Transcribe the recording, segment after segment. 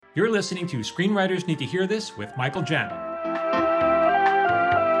You're listening to Screenwriters Need to Hear This with Michael Jamin.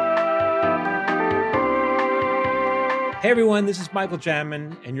 Hey everyone, this is Michael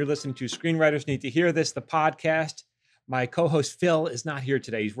Jamin, and you're listening to Screenwriters Need to Hear This, the podcast. My co-host Phil is not here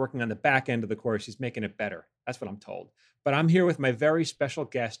today. He's working on the back end of the course. He's making it better. That's what I'm told. But I'm here with my very special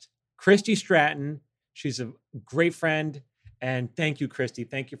guest, Christy Stratton. She's a great friend. And thank you, Christy.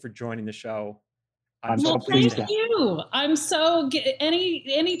 Thank you for joining the show. I'm so pleased. Thank you. I'm so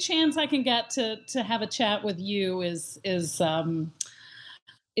any chance I can get to have a chat with you is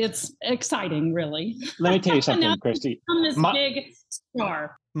it's exciting, really. Let me tell you something, Christy. I'm this big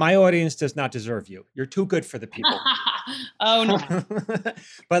star. My audience does not deserve you. You're too good for the people. Oh no!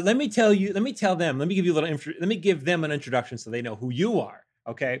 But let me give them an introduction so they know who you are.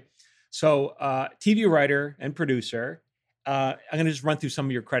 Okay, so TV writer and producer. I'm going to just run through some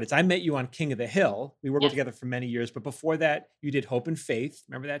of your credits. I met you on King of the Hill. We worked together for many years, but before that, you did Hope and Faith.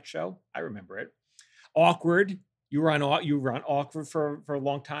 Remember that show? I remember it. Awkward. You were on Awkward for a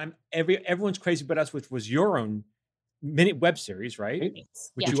long time. Everyone's Crazy But Us, which was your own mini web series, right?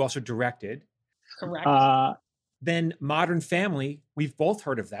 Which you also directed. Correct. Then Modern Family. We've both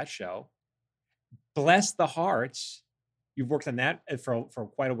heard of that show. Bless the Hearts. You've worked on that for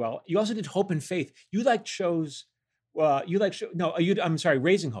quite a while. You also did Hope and Faith. You liked shows.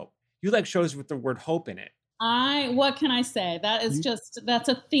 Raising Hope. You like shows with the word hope in it. What can I say? That's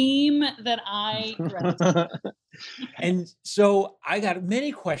a theme that I read. And so I got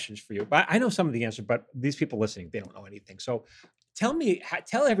many questions for you. But I know some of the answer, but these people listening, they don't know anything. So tell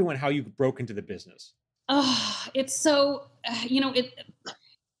everyone how you broke into the business. Oh, it's so, it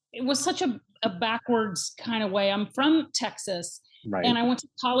was such a backwards kind of way. I'm from Texas, right. And I went to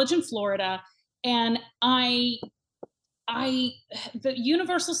college in Florida, and the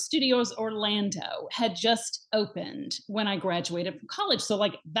Universal Studios Orlando had just opened when I graduated from college. So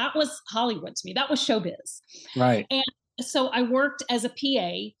that was Hollywood to me. That was showbiz. Right. And so I worked as a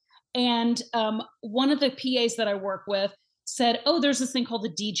PA, and one of the PAs that I work with said, "Oh, there's this thing called the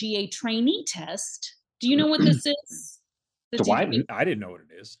DGA trainee test. Do you know what this is?" I didn't know what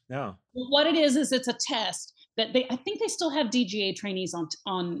it is. No. Well, what it is it's a test that I think they still have DGA trainees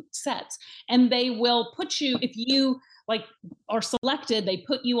on sets, and they will put you, if you are selected, they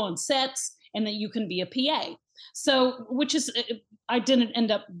put you on sets, and that you can be a PA. So, I didn't end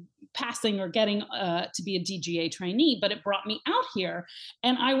up passing or getting to be a DGA trainee, but it brought me out here.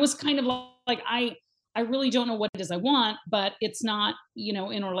 And I was kind of I really don't know what it is I want, but it's not,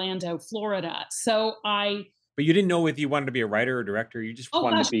 in Orlando, Florida. So But you didn't know if you wanted to be a writer or director. You just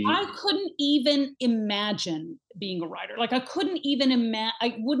wanted to be. I couldn't even imagine being a writer. I couldn't even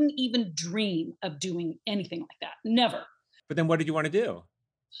I wouldn't even dream of doing anything like that. Never. But then what did you want to do?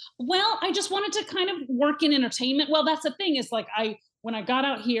 Well, I just wanted to kind of work in entertainment. Well, that's the thing is when I got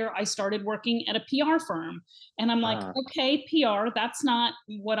out here, I started working at a PR firm, and I'm like, okay, PR, that's not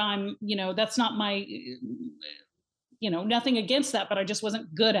what I'm, that's not my, nothing against that, but I just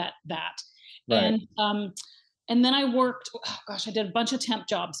wasn't good at that. Right. And then I worked, I did a bunch of temp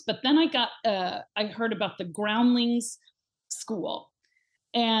jobs, but then I heard about the Groundlings School.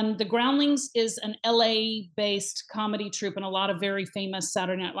 And the Groundlings is an LA-based comedy troupe, and a lot of very famous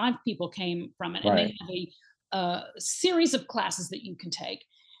Saturday Night Live people came from it. Right. And they have a series of classes that you can take.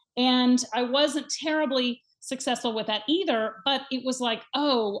 And I wasn't terribly successful with that either, but it was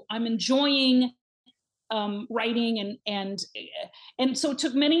I'm enjoying writing, and so it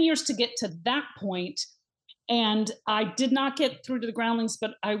took many years to get to that point. And I did not get through to the Groundlings,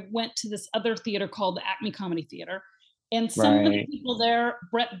 but I went to this other theater called the Acme Comedy Theater. And some of the people there,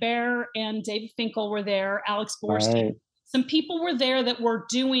 Brett Baer and David Finkel were there, Alex Borstein. Right. Some people were there that were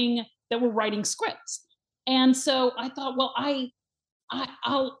writing scripts. And so I thought, well,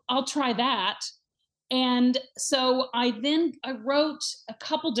 I'll try that. And so I wrote a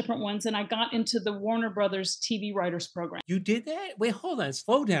couple different ones, and I got into the Warner Brothers TV Writers Program. You did that? Wait, hold on,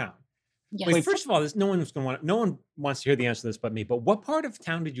 slow down. Yes. Wait, first of all, no one wants to hear the answer to this but me. But what part of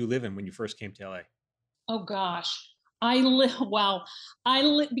town did you live in when you first came to LA? Oh gosh, because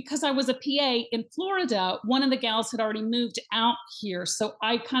I was a PA in Florida. One of the gals had already moved out here, so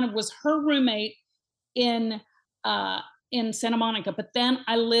I kind of was her roommate in Santa Monica. But then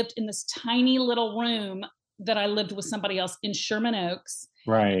I lived in this tiny little room that I lived with somebody else in Sherman Oaks.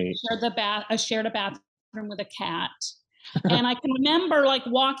 Right. I shared a bathroom with a cat. And I can remember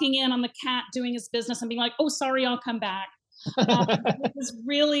walking in on the cat doing his business and being like, "Oh, sorry, I'll come back." It was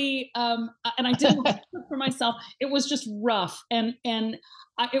really, and I didn't cook for myself. It was just rough. And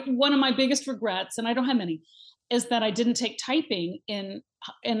one of my biggest regrets, and I don't have many, is that I didn't take typing in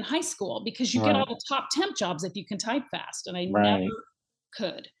high school, because you get all the top temp jobs if you can type fast, and I never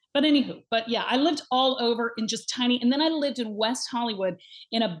could. But anywho, but yeah, I lived all over in just tiny, and then I lived in West Hollywood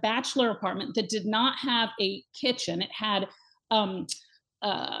in a bachelor apartment that did not have a kitchen. It had um,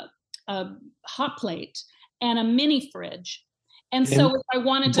 uh, a hot plate and a mini fridge. And so if I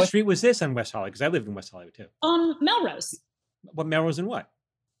wanted What street was this on West Hollywood? Because I lived in West Hollywood too. On Melrose. What Melrose and what?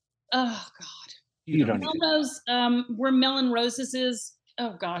 Oh God. You don't Melrose, where Melon Roses is.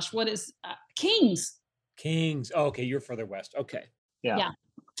 Oh gosh, what is Kings? Kings. Oh, okay, you're further west. Okay. Yeah.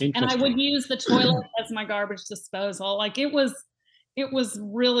 And I would use the toilet as my garbage disposal. Like it was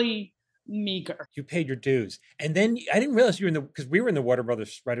really meager. You paid your dues. And then I didn't realize you were in because we were in the Warner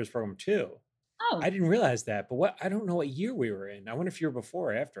Brothers Writers Program too. Oh. I didn't realize that. But I don't know what year we were in. I wonder if you were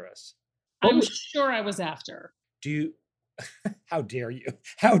before or after us. I'm sure I was after. How dare you?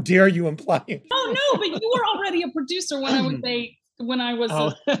 How dare you imply it? Oh no, but you were already a producer when I was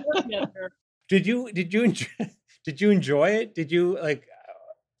a editor. Did you enjoy it? Did you like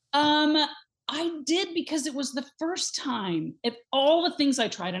I did, because it was the first time at all the things I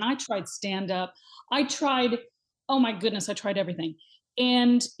tried, and I tried stand-up. I tried, oh my goodness, I tried everything.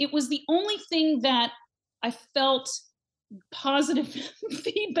 And it was the only thing that I felt positive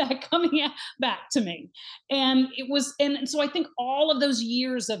feedback coming back to me. And so I think all of those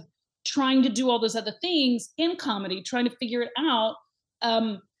years of trying to do all those other things in comedy, trying to figure it out,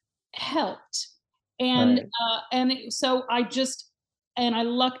 helped. And so I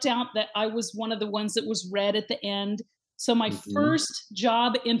lucked out that I was one of the ones that was read at the end. So my first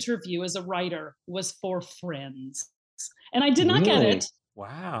job interview as a writer was for Friends. And I did not get it.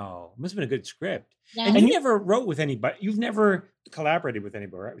 Wow. Must have been a good script. Yeah. And you never wrote with anybody. You've never collaborated with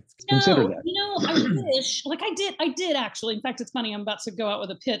anybody, right? Consider that. I wish. Like I did actually. In fact, it's funny. I'm about to go out with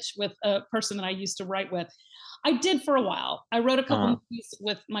a pitch with a person that I used to write with. I did for a while. I wrote a couple movies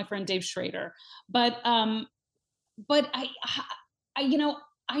with my friend Dave Schrader. But I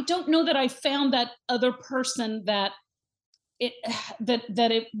don't know that I found that other person that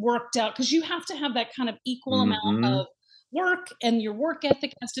it worked out, because you have to have that kind of equal amount of work, and your work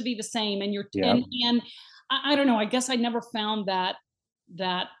ethic has to be the same, and and I don't know, I guess I never found that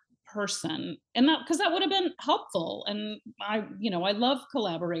person, and that, because that would have been helpful, and I love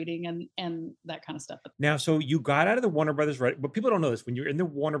collaborating and that kind of stuff. Now, so you got out of the Warner Brothers, right? But people don't know this. When you're in the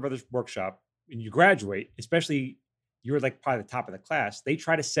Warner Brothers workshop and you graduate, especially you're like probably the top of the class, they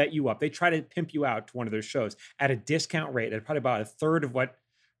try to set you up. They try to pimp you out to one of their shows at a discount rate at probably about a third of what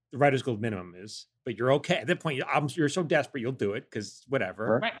the Writers Guild minimum is. But you're okay. At that point, you're so desperate, you'll do it because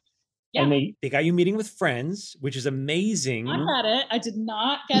whatever. Right. Yeah. And they got you meeting with friends, which is amazing. I got it. I did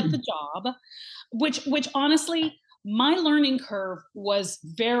not get the job, which honestly, my learning curve was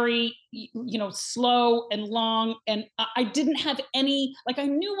very, slow and long. And I didn't have any, I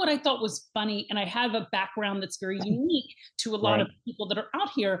knew what I thought was funny. And I have a background that's very unique to a lot of people that are out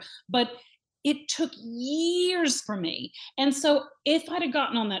here, but it took years for me. And so if I'd have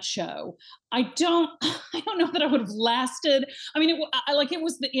gotten on that show, I don't know that I would have lasted. I mean, it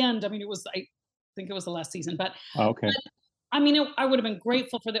was the end. I mean, I think it was the last season, but okay. I mean, I would have been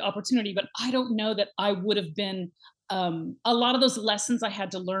grateful for the opportunity, but I don't know that I would have been, a lot of those lessons I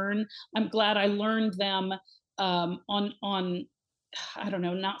had to learn. I'm glad I learned them on, I don't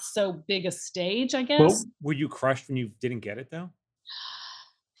know, not so big a stage, I guess. Well, were you crushed when you didn't get it though?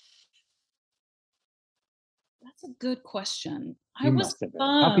 That's a good question. I was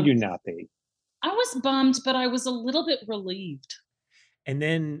bummed. How could you not be? I was bummed, but I was a little bit relieved. And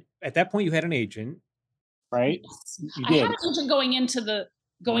then at that point you had an agent, right? Yes. You I did. had an agent going into the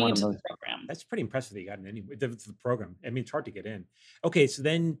program. That's pretty impressive that you got in anyway. The program. I mean, it's hard to get in. Okay, so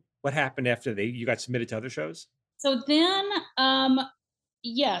then what happened after you got submitted to other shows? So then,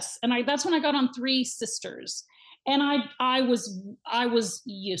 yes, and that's when I got on Three Sisters, and I was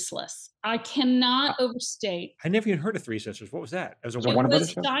useless. I cannot overstate. I never even heard of Three Sisters. What was that? It was a Warner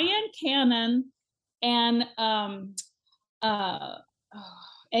Brothers show. Diane Cannon and AJ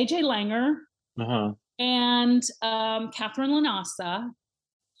Langer and Catherine Lanasa.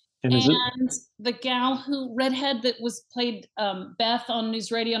 And the gal redhead that was played Beth on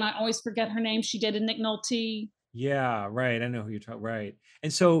News Radio, and I always forget her name. She dated Nick Nolte. Yeah, right. I know who you're talking. Right.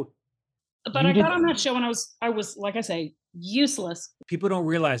 And so, but I got on that show, and I was like I say, useless. People don't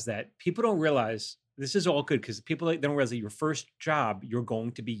realize that. People don't realize this is all good, because people don't realize that your first job, you're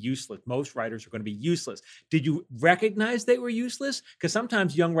going to be useless. Most writers are going to be useless. Did you recognize they were useless? Because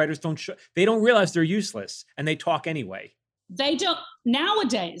sometimes young writers they don't realize they're useless, and they talk anyway. They don't.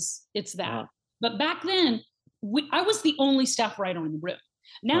 Nowadays, it's that. But back then, I was the only staff writer in the room.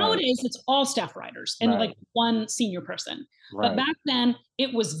 Nowadays, it's all staff writers and like one senior person. But back then,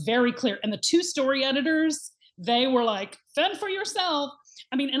 it was very clear. And the two story editors, they were like, fend for yourself.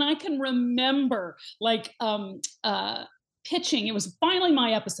 I mean, and I can remember like pitching. It was finally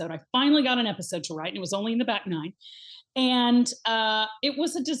my episode. I finally got an episode to write, and it was only in the back nine. And it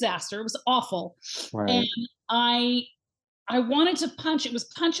was a disaster. It was awful. Right. And I wanted to punch. It was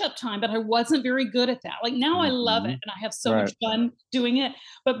punch up time, but I wasn't very good at that. Like now I love it and I have so much fun doing it.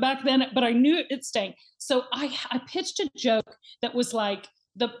 But back then, but I knew it stank. So I pitched a joke that was like,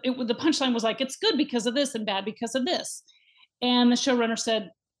 the punchline was like, it's good because of this and bad because of this. And the showrunner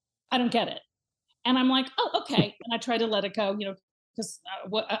said, I don't get it. And I'm like, oh, okay. And I tried to let it go, you know, because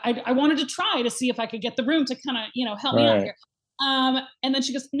I wanted to try to see if I could get the room to kind of, you know, help me out here. And then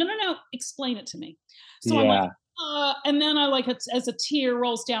she goes, no, explain it to me. So I'm like, and then I like it as a tear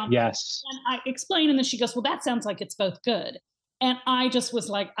rolls down. Yes. And I explain, and then she goes, well, that sounds like it's both good. And I just was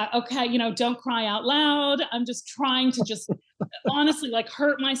like, okay, you know, don't cry out loud. I'm just trying to just honestly like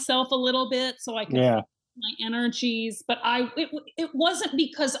hurt myself a little bit so I can my energies. But it wasn't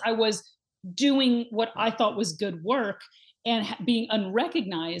because I was doing what I thought was good work and being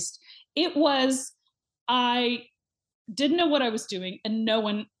unrecognized. It was, I didn't know what I was doing and no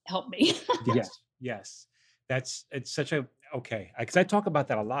one helped me. Yes. It's such a, okay. Cause I talk about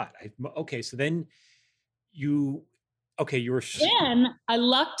that a lot. So then you were. Then I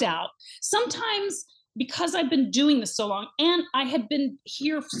lucked out. Sometimes because I've been doing this so long and I had been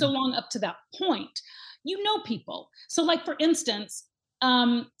here so long up to that point, you know, people. So like, for instance,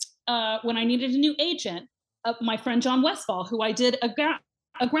 when I needed a new agent, my friend John Westfall, who I did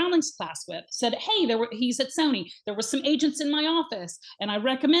a groundlings class with, said, hey, he's at Sony. There were some agents in my office and I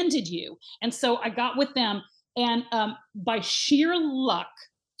recommended you. And so I got with them. And by sheer luck,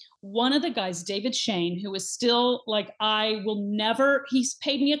 one of the guys, David Shane, who is still like, he's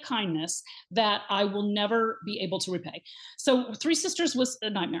paid me a kindness that I will never be able to repay. So Three Sisters was a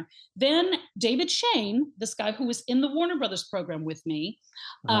nightmare. Then David Shane, this guy who was in the Warner Brothers program with me,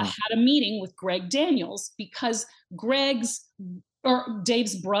 had a meeting with Greg Daniels because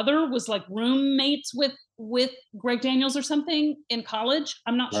Dave's brother was like roommates with Greg Daniels or something in college.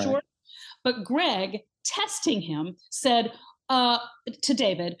 I'm not sure. But Greg, testing him, said to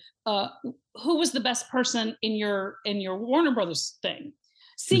David, who was the best person in your Warner Brothers thing?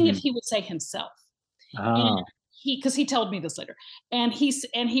 Seeing if he would say himself. Because he told me this later. And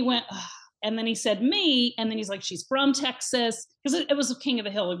he went, and then he said me, and then he's like, she's from Texas, because it was King of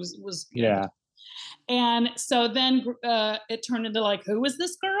the Hill. It was yeah. And so then it turned into like, who is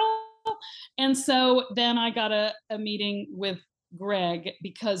this girl? And so then I got a meeting with Greg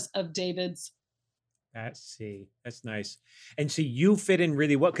because of David's. That's nice. And see, you fit in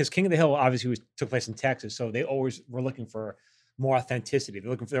really well because King of the Hill obviously took place in Texas, so they always were looking for more authenticity.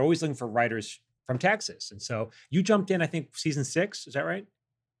 They're always looking for writers from Texas, and so you jumped in. I think season 6, is that right?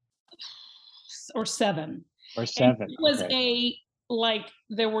 Or 7. Or 7. And it was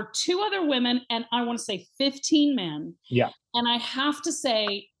there were 2 other women, and I want to say 15 men. Yeah. And I have to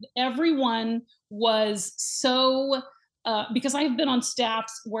say, everyone was so. Because I've been on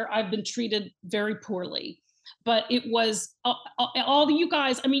staffs where I've been treated very poorly, but it was all you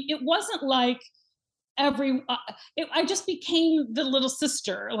guys. I mean, it wasn't like I just became the little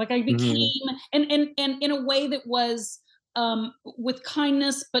sister. Like I became, and in a way that was with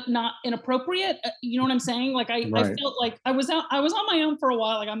kindness, but not inappropriate. You know what I'm saying? Like I felt like I was on my own for a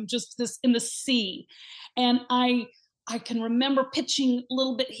while. Like I'm just this in the sea, and I can remember pitching a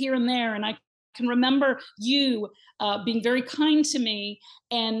little bit here and there, and I can remember you being very kind to me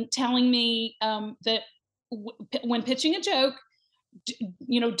and telling me that when pitching a joke,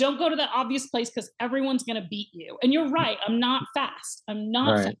 don't go to that obvious place because everyone's going to beat you. And you're right. I'm not fast.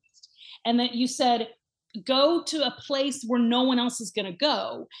 Fast. And that you said, go to a place where no one else is going to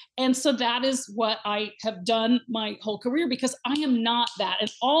go. And so that is what I have done my whole career, because I am not that.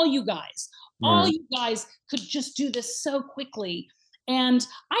 And all you guys could just do this so quickly. And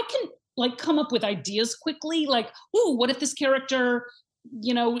I can come up with ideas quickly, like, ooh, what if this character,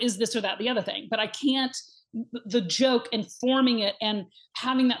 is this or that, the other thing, but I can't, the joke and forming it and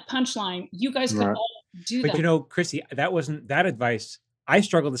having that punchline, you guys could all do that. But Christy, that advice, I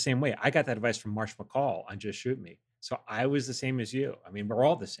struggled the same way. I got that advice from Marsh McCall on Just Shoot Me. So I was the same as you. I mean, we're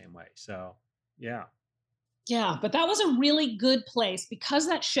all the same way. So yeah. Yeah, but that was a really good place because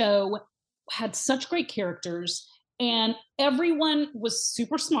that show had such great characters and everyone was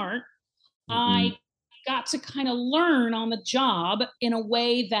super smart. I got to kind of learn on the job in a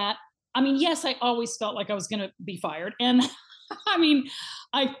way that, I mean, yes, I always felt like I was going to be fired. And I mean,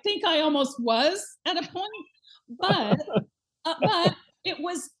 I think I almost was at a point, but it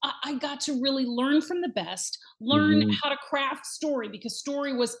was, I got to really learn from the best, learn how to craft story, because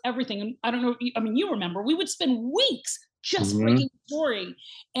story was everything. And I don't know, I mean, you remember, we would spend weeks just breaking the story.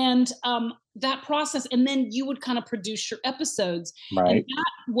 And that process, and then you would kind of produce your episodes. Right. And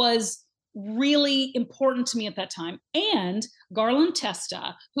that was really important to me at that time. And Garland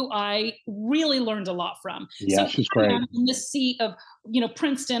Testa, who I really learned a lot from. Yeah, she's great. In the sea of,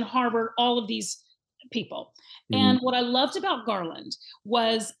 Princeton, Harvard, all of these people. And what I loved about Garland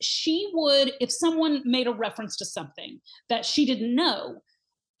was she would, if someone made a reference to something that she didn't know,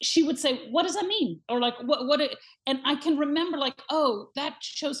 she would say, what does that mean? Or like, and I can remember like, oh, that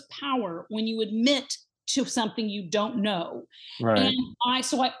shows power when you admit to something you don't know. Right. And I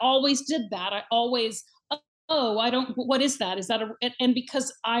always did that. I always, what is that? Is that and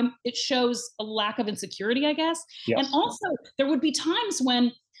because it shows a lack of insecurity, I guess. Yes. And also there would be times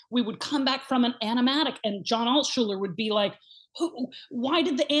when we would come back from an animatic and John Altshuler would be like, why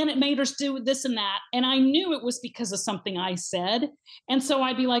did the animators do this and that? And I knew it was because of something I said. And so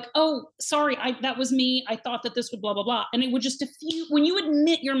I'd be like, oh, sorry, that was me. I thought that this would blah, blah, blah. And it would just diffuse. When you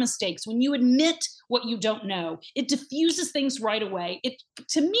admit your mistakes, when you admit what you don't know, it diffuses things right away. It,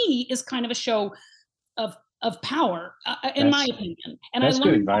 to me, is kind of a show of power, in my opinion. And that's I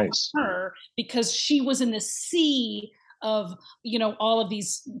learned good advice from her because she was in this sea of, all of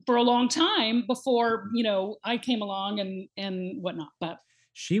these for a long time before, I came along and whatnot. But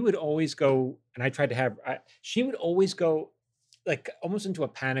she would always go, and I tried to have, she would always go like almost into a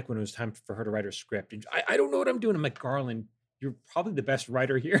panic when it was time for her to write her script. And I don't know what I'm doing. I'm like, Garland, you're probably the best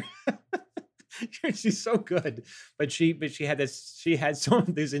writer here. She's so good. But she had some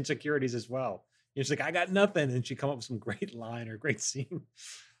of these insecurities as well. She's like, I got nothing. And she'd come up with some great line or great scene.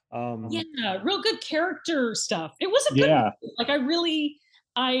 Real good character stuff. It was a good like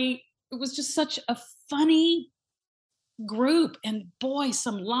it was just such a funny group, and boy,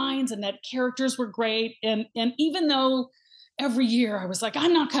 some lines and that characters were great. And even though every year I was like,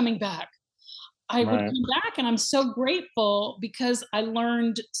 I'm not coming back, I would come back, and I'm so grateful because I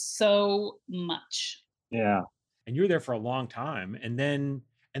learned so much. Yeah. And you were there for a long time. And then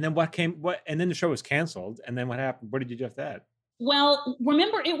and then the show was canceled. And then what happened? What did you do after that? Well,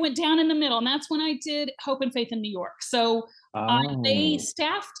 remember, it went down in the middle, and that's when I did Hope and Faith in New York. So they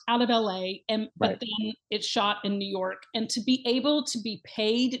staffed out of LA, but then it shot in New York. And to be able to be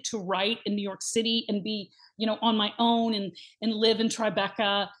paid to write in New York City and be, on my own and live in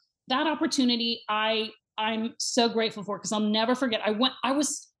Tribeca, that opportunity I'm so grateful for, because I'll never forget.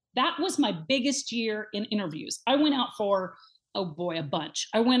 That was my biggest year in interviews. I went out for, a bunch.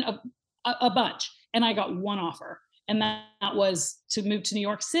 I went a bunch, and I got one offer. And that was to move to New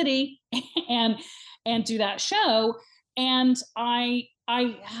York City and do that show. And I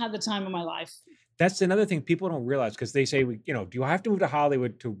had the time of my life. That's another thing people don't realize, because they say, do you have to move to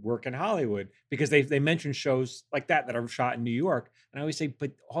Hollywood to work in Hollywood? Because they mention shows like that are shot in New York. And I always say,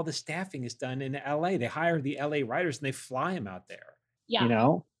 but all the staffing is done in LA. They hire the LA writers and they fly them out there.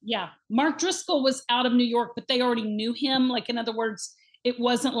 Yeah. Yeah. Mark Driscoll was out of New York, but they already knew him. Like, in other words, it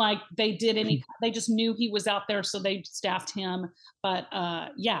wasn't like they did they just knew he was out there, so they staffed him. But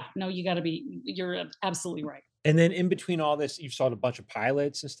you're absolutely right. And then in between all this, you've saw a bunch of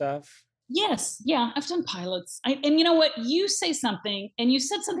pilots and stuff. Yes. Yeah. I've done pilots. And you know what? You say something, and you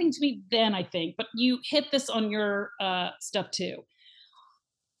said something to me then, I think, but you hit this on your stuff too.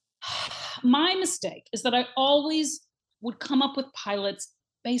 My mistake is that I always would come up with pilots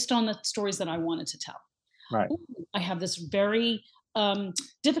based on the stories that I wanted to tell. Right. Ooh, I have this very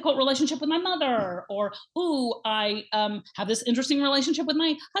difficult relationship with my mother, or I have this interesting relationship with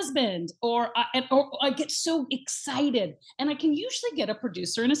my husband, or I get so excited, and I can usually get a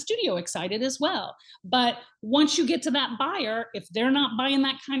producer in a studio excited as well. But once you get to that buyer, if they're not buying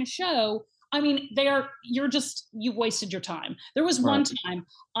that kind of show, I mean, you've wasted your time. There was one time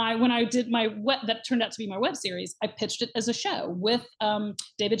when I did that turned out to be my web series, I pitched it as a show with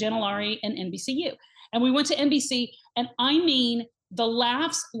David Janellari and NBCU. And we went to NBC, and I mean, the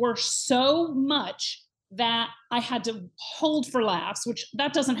laughs were so much that I had to hold for laughs, which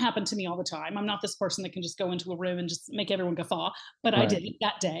that doesn't happen to me all the time. I'm not this person that can just go into a room and just make everyone guffaw, but I did it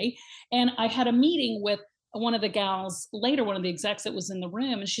that day. And I had a meeting with one of the gals later, one of the execs that was in the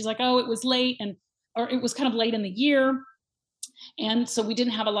room, and she's like, oh, it was late, or it was kind of late in the year. And so we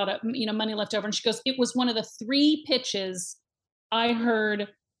didn't have a lot of, money left over. And she goes, it was one of the 3 pitches I heard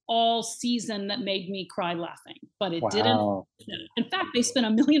all season that made me cry laughing, but it didn't. In fact, they spent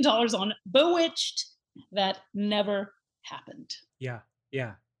 $1 million on Bewitched. That never happened. Yeah.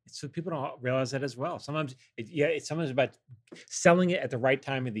 So people don't realize that as well. Sometimes it's about selling it at the right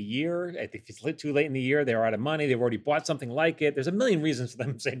time of the year. If it's too late in the year, they're out of money. They've already bought something like it. There's a million reasons for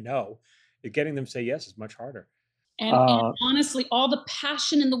them to say no. Getting them to say yes is much harder. And honestly, all the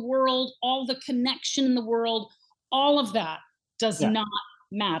passion in the world, all the connection in the world, all of that does Yeah. not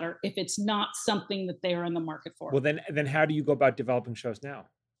matter if it's not something that they're in the market for. Well, then how do you go about developing shows now?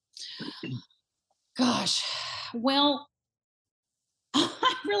 Gosh, well,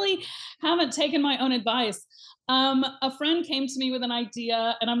 I really haven't taken my own advice. A friend came to me with an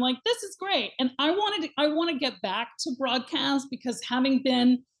idea, and I'm like, "This is great." And I want to get back to broadcast because having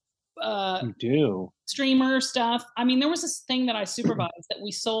been You do. streamer stuff. I mean, there was this thing that I supervised that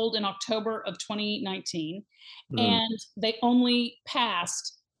we sold in October of 2019, and they only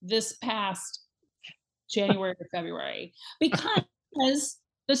passed this past January or February because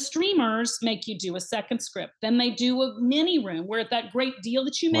the streamers make you do a second script. Then they do a mini room where that great deal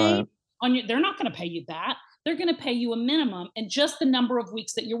that you made Right. on your, they're not going to pay you that. They're going to pay you a minimum and just the number of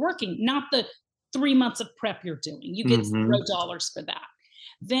weeks that you're working, not the 3 months of prep you're doing. You get $0 for that.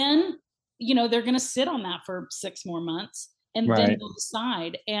 Then, they're going to sit on that for 6 more months and then Right. they'll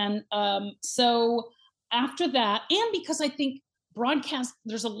decide. And so after that, and because I think broadcast,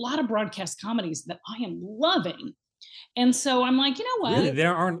 there's a lot of broadcast comedies that I am loving. And so I'm like, you know what? Really,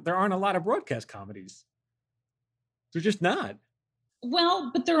 there aren't a lot of broadcast comedies. They're just not. Well,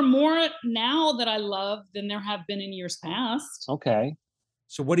 but there are more now that I love than there have been in years past. Okay.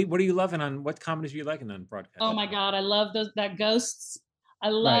 So what are you loving on? What comedies are you liking on broadcast? Oh my God, I love that Ghosts. I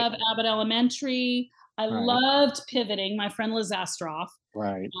Right. love Abbott Elementary. I Right. loved Pivoting. My friend Liz Astroff.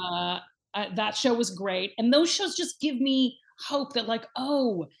 Right. That show was great, and those shows just give me hope that, like,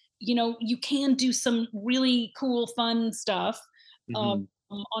 oh, you can do some really cool, fun stuff Mhm.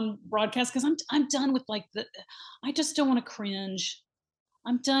 on broadcast. Because I'm done with I just don't want to cringe.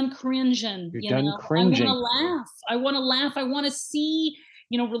 I'm done cringing. You're done cringing. I want to laugh. I want to laugh. I want to see,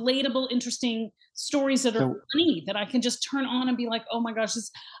 relatable, interesting stories that are So funny that I can just turn on and be like, oh my gosh,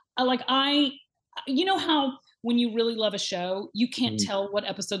 you know how when you really love a show, you can't tell what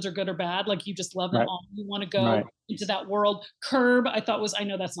episodes are good or bad. Like you just love them Right. all. You want to go Right. into that world. Curb, I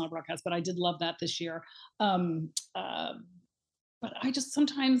know that's not broadcast, but I did love that this year. But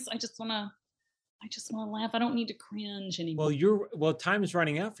sometimes I just want to laugh. I don't need to cringe anymore. Well, time is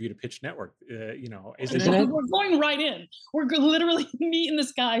running out for you to pitch network. Isn't Isn't it? it? We're going right in. We're literally me and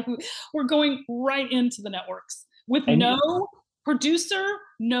this guy we're going right into the networks with And no producer,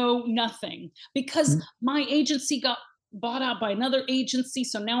 no nothing, because my agency got bought out by another agency.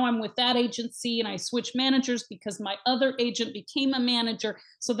 So now I'm with that agency and I switched managers because my other agent became a manager.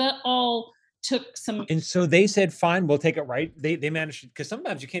 So that all took some. And so they said, fine, we'll take it right. They managed, because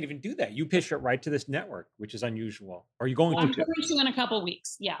sometimes you can't even do that. You pitch it right to this network, which is unusual. Are you going I'm to? going to in a couple of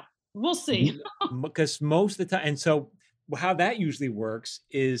weeks. Yeah, we'll see. Because most of the time, and so how that usually works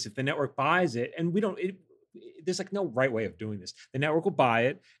is if the network buys it, and there's like no right way of doing this. The network will buy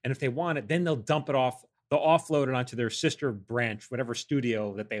it, and if they want it, then they'll dump it off. They'll offload it onto their sister branch, whatever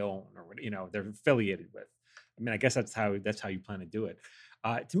studio that they own or they're affiliated with. I mean, I guess that's how you plan to do it.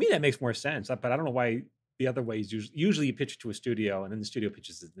 To me, that makes more sense. But I don't know why the other way is usually you pitch it to a studio, and then the studio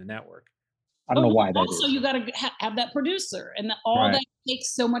pitches it to the network. I don't know why that also, is. you got to have that producer, and all that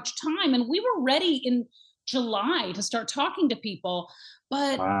takes so much time. And we were ready in July to start talking to people,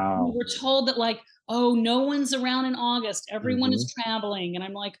 but we were told that oh, no one's around in August. Everyone is traveling, and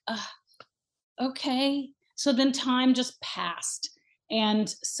I'm like, okay. So then time just passed, and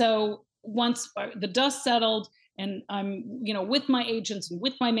so once the dust settled, and I'm with my agents and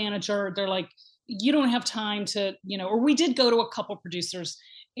with my manager, they're like, you don't have time to or we did go to a couple producers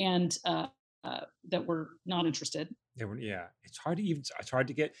and that were not interested. It's hard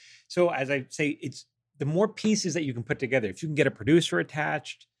to get. So as I say, it's the more pieces that you can put together. If you can get a producer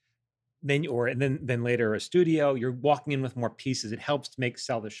attached, then later a studio, you're walking in with more pieces. It helps to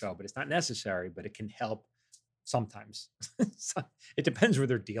sell the show, but it's not necessary, but it can help sometimes. So it depends where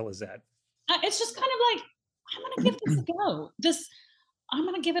their deal is at. It's just kind of like, I'm going to give this a go. I'm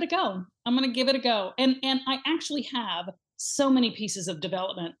going to give it a go. I'm going to give it a go. And I actually have so many pieces of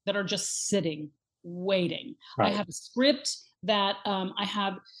development that are just sitting, waiting. Right. I have a script that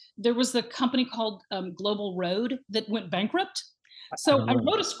there was the company called Global Road that went bankrupt. So I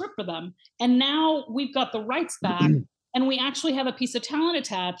wrote a script for them, and now we've got the rights back, and we actually have a piece of talent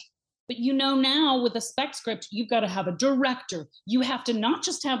attached. But now with a spec script, you've got to have a director. You have to not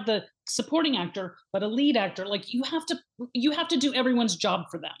just have the supporting actor, but a lead actor. Like you have to do everyone's job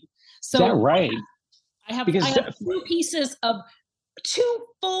for them. So is that right? I have 2 pieces of 2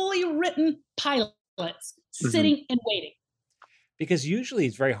 fully written pilots sitting and waiting. Because usually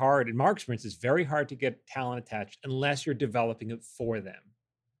it's very hard, in my experience, it's very hard to get talent attached unless you're developing it for them.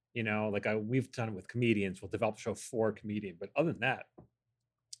 We've done it with comedians. We'll develop a show for a comedian. But other than that,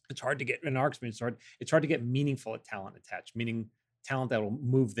 it's hard to get, in our experience, it's hard to get meaningful talent attached, meaning talent that will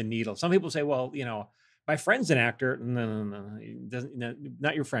move the needle. Some people say, well, my friend's an actor. No. He doesn't, no,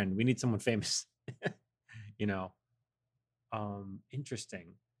 not your friend. We need someone famous. You know,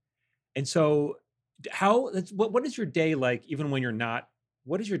 interesting. And so what is your day like, even when you're not,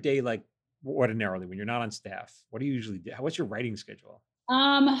 what is your day like ordinarily when you're not on staff? What do you usually do? What's your writing schedule?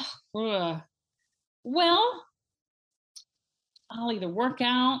 Well, I'll either work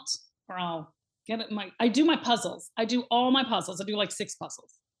out or I'll I do my puzzles. I do all my puzzles. I do like 6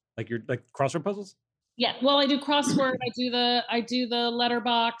 puzzles. Like your like crossword puzzles? Yeah. Well, I do crossword. I do the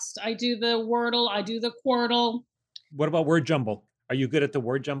letterboxed. I do the Wordle. I do the Quirtle. What about word jumble? Are you good at the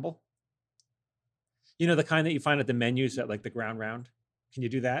word jumble? You know, the kind that you find at the menus at like the ground round? Can you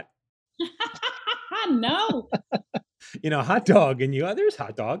do that? No. You know, hot dog, and there's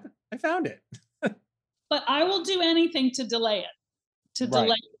hot dog. I found it. But I will do anything to delay it, to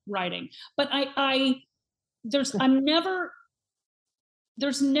delay writing. But there's never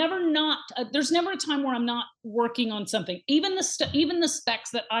a time where I'm not working on something. Even the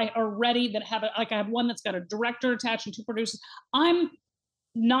specs that I are ready that have I have one that's got a director attached and 2 producers. I'm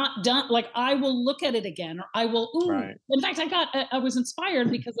not done. Like, I will look at it again, or I will. Right. In fact, I was inspired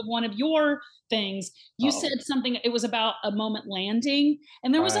because of one of your things. You said something. It was about a moment landing,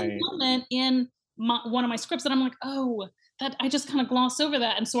 and there was a moment in one of my scripts that I'm like, oh, that I just kind of glossed over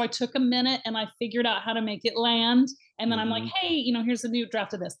that, and so I took a minute and I figured out how to make it land, and then I'm like, hey, you know, here's a new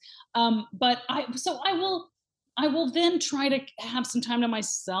draft of this. But I will then try to have some time to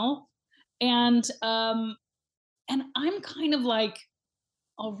myself, and I'm kind of like,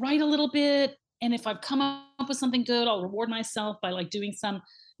 I'll write a little bit, and if I've come up with something good, I'll reward myself by like doing some,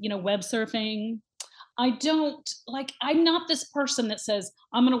 web surfing. I'm not this person that says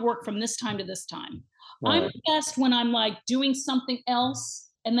I'm going to work from this time to this time. Right. I'm best when I'm like doing something else,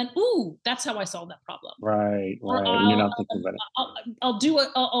 and then that's how I solve that problem. Right. You're not thinking about it.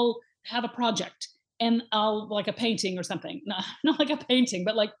 I'll have a project, and I'll like a painting or something. Not like a painting,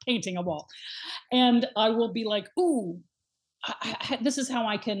 but like painting a wall, and I will be like, this is how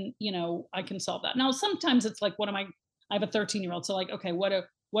I can solve that. Now, sometimes it's like, I have a 13-year-old. So like, okay, what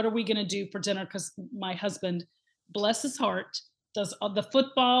are we going to do for dinner? Cause my husband, bless his heart, does the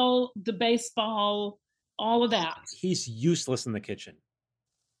football, the baseball, all of that. He's useless in the kitchen.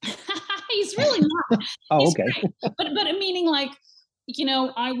 He's really not. He's okay. Great. But meaning like,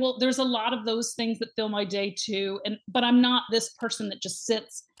 there's a lot of those things that fill my day too. But I'm not this person that just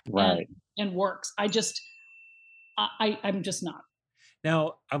sits and works. I'm just not.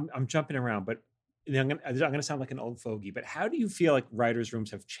 Now I'm jumping around, but I'm going to sound like an old fogey, but how do you feel like writers'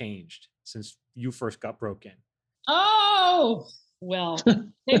 rooms have changed since you first got broken? Oh, well,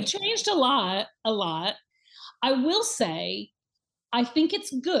 they've changed a lot. I will say, I think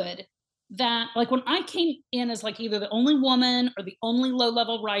it's good that like when I came in as like either the only woman or the only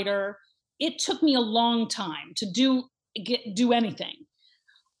low-level writer, it took me a long time to do anything.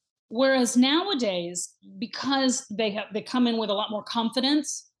 Whereas nowadays, because they come in with a lot more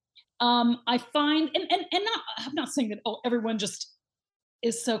confidence, I find, I'm not saying that everyone just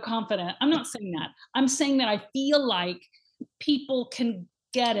is so confident. I'm not saying that. I'm saying that I feel like people can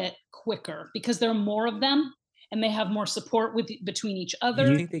get it quicker because there are more of them and they have more support between each other.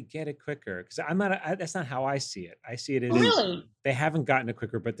 You think they get it quicker? Because that's not how I see it. I see it as really? They haven't gotten it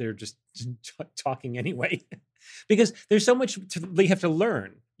quicker, but they're just talking anyway. Because there's so much they have to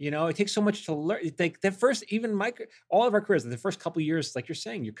learn. It takes so much to learn. Like the first, even all of our careers, the first couple of years, like you're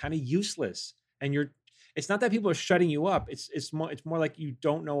saying, you're kind of useless, and it's not that people are shutting you up. It's more like you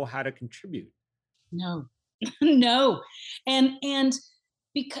don't know how to contribute. No, no, and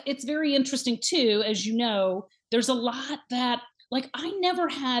because it's very interesting too, as you know, there's a lot that like I never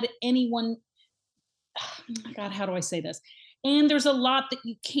had anyone. Oh God, how do I say this? And there's a lot that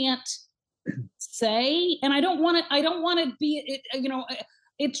you can't say, and I don't want to be,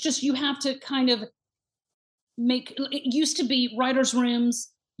 it's just, you have to kind of it used to be writers' rooms.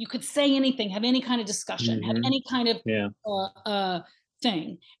 You could say anything, have any kind of discussion, have any kind of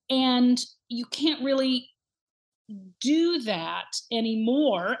thing. And you can't really do that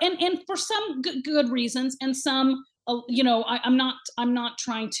anymore. And for some good reasons, and some, I'm not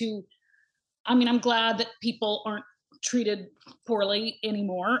trying to, I'm glad that people aren't treated poorly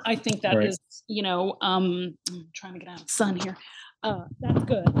anymore. I think that is, I'm trying to get out of the sun here. That's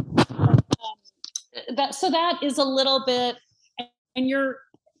good. That is a little bit, and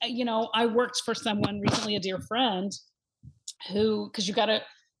I worked for someone recently, a dear friend, because you got to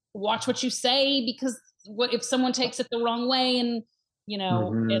watch what you say, because what if someone takes it the wrong way and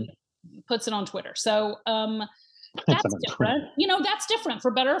it puts it on Twitter. So that's different. That's different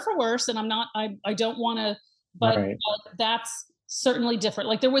for better or for worse. And I don't want to, but that's certainly different.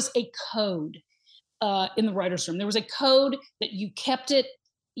 Like there was a code in the writer's room. There was a code that you kept it,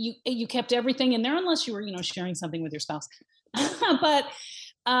 you kept everything in there unless you were, sharing something with your spouse. But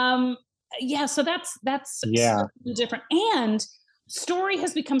yeah, so that's different. And story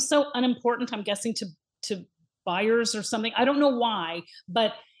has become so unimportant, I'm guessing, to buyers or something. I don't know why,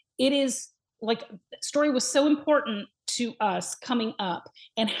 but it is like story was so important to us coming up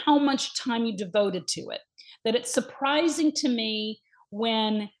and how much time you devoted to it, that it's surprising to me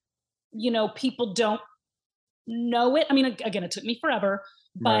when, people don't know it. I mean, again, it took me forever,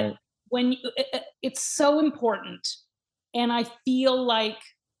 but when it's so important, and I feel like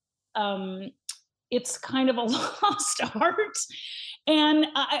it's kind of a lost art, and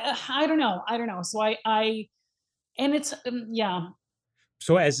I don't know. So and it's yeah.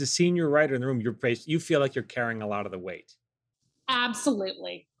 So as the senior writer in the room, you feel like you're carrying a lot of the weight.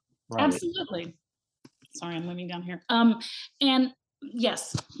 Absolutely. Right. Absolutely. Sorry, I'm moving down here. And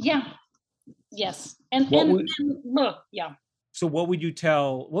yes, yeah, yes, and look, yeah. So what would you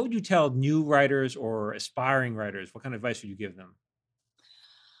tell new writers or aspiring writers? What kind of advice would you give them?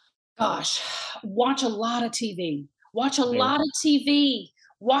 Gosh, watch a lot of TV. Watch a lot of TV.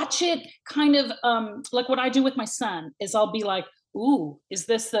 Watch it kind of like what I do with my son is I'll be like, ooh, is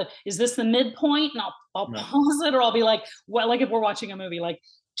this the midpoint? And I'll pause it, or I'll be like, well, like if we're watching a movie, like,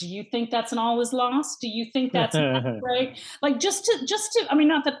 do you think that's an all is lost? Do you think that's right? Like just to, I mean,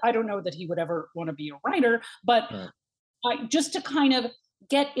 not that I don't know that he would ever want to be a writer, but just to kind of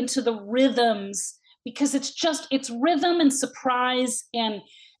get into the rhythms, because it's rhythm and surprise, and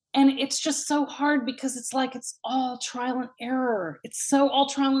it's just so hard because it's like it's all trial and error. It's so all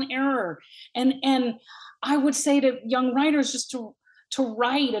trial and error. And I would say to young writers just to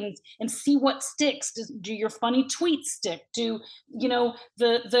write and see what sticks. Do your funny tweets stick? Do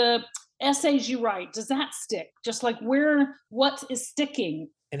the essays you write, does that stick? Just like what is sticking?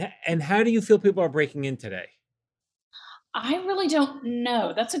 And how do you feel people are breaking in today? I really don't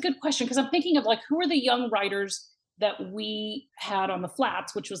know. That's a good question, because I'm thinking of like, who are the young writers that we had on the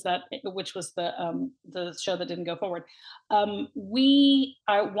Flats, which was the show that didn't go forward.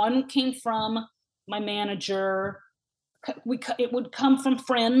 One came from my manager. It would come from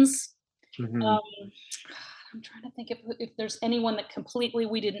friends. Mm-hmm. I'm trying to think if there's anyone that completely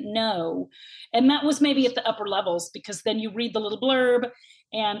we didn't know, and that was maybe at the upper levels, because then you read the little blurb,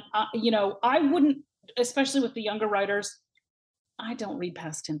 and I wouldn't, especially with the younger writers, I don't read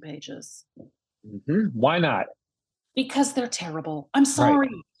past 10 pages. Mm-hmm. Why not? Because they're terrible. I'm sorry.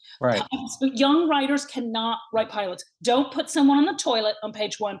 Right. Young writers cannot write pilots. Don't put someone on the toilet on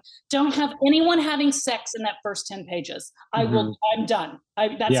page 1. Don't have anyone having sex in that first 10 pages. I'm done.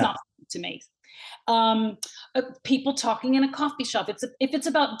 That's not to me. People talking in a coffee shop. If it's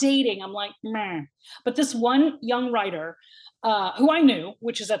about dating, I'm like, meh. But this one young writer, who I knew,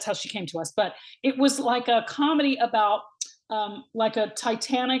 that's how she came to us, but it was like a comedy about like a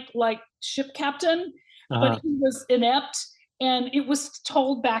Titanic like ship captain, but he was inept, and it was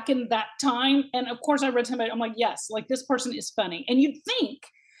told back in that time. And of course I read him, I'm like, yes, like this person is funny. And you'd think,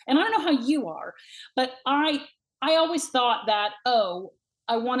 and I don't know how you are, but I always thought that,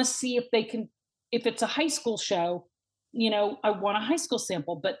 I want to see if it's a high school show, I want a high school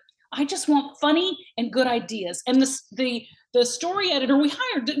sample, but I just want funny and good ideas. And the story editor we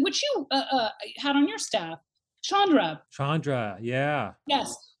hired, which you had on your staff, Chandra, yeah.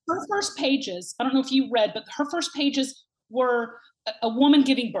 Yes. Her first pages, I don't know if you read, but her first pages were a woman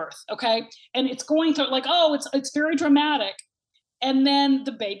giving birth, okay? And it's going through like, it's very dramatic. And then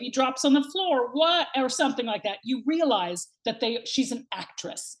the baby drops on the floor, or something like that. You realize that she's an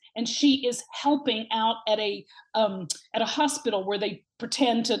actress, and she is helping out at a hospital where they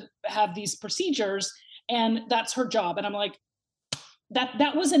pretend to have these procedures, and that's her job. And I'm like,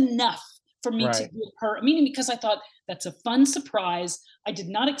 that was enough for me to give her a meaning, because I thought that's a fun surprise. I did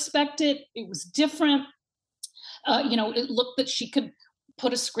not expect it. It was different. It looked that she could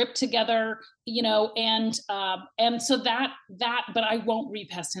put a script together, and so that, but I won't read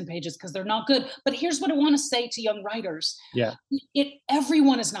past 10 pages because they're not good. But here's what I want to say to young writers. Yeah.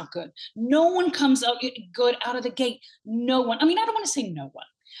 Everyone is not good. No one comes out good out of the gate. No one. I mean, I don't want to say no one,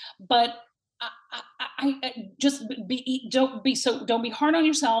 but I just don't be hard on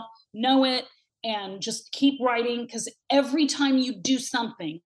yourself. Know it, and just keep writing, because every time you do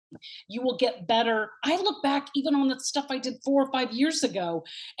something, you will get better. I look back even on the stuff I did 4 or 5 years ago,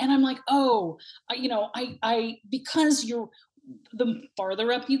 and I'm like, I because the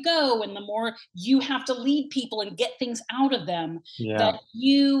farther up you go and the more you have to lead people and get things out of them, that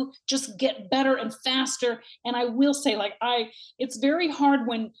you just get better and faster. And I will say, like, it's very hard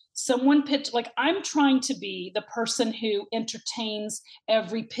when someone like, I'm trying to be the person who entertains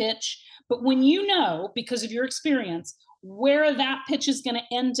every pitch, but when you know, because of your experience, where that pitch is going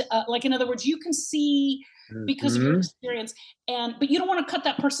to end, like, in other words, you can see because of your experience, but you don't want to cut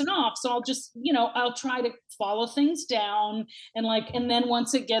that person off. So I'll just, I'll try to follow things down, and then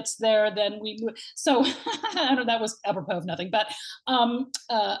once it gets there, then we move. So I don't know, that was apropos of nothing, but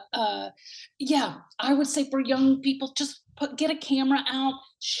yeah, I would say for young people, just get a camera out,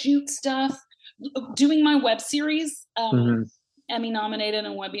 shoot stuff. Doing my web series, Emmy nominated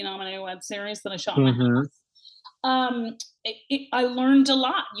and Webby nominated web series that I shot in my house. I learned a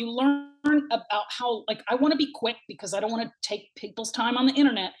lot. You learn about how, like, I want to be quick because I don't want to take people's time on the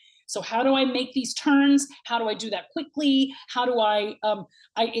internet. So how do I make these turns? How do I do that quickly? How do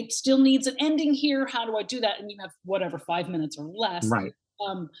it still needs an ending here. How do I do that? And you have whatever, 5 minutes or less. Right.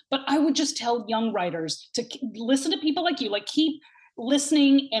 But I would just tell young writers to listen to people like you, like, keep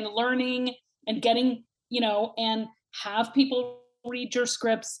listening and learning and getting, and have people read your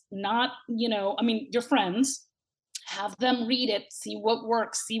scripts, not, your friends. Have them read it, see what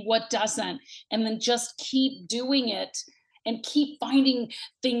works, see what doesn't, and then just keep doing it and keep finding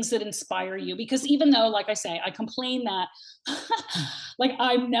things that inspire you. Because even though, like I say, I complain that like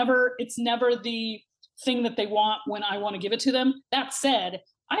it's never the thing that they want when I want to give it to them. That said,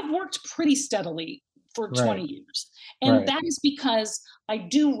 I've worked pretty steadily for 20 years. And that is because I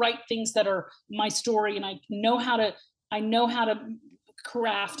do write things that are my story, and I know how to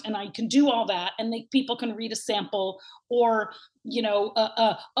craft, and I can do all that, and people can read a sample, or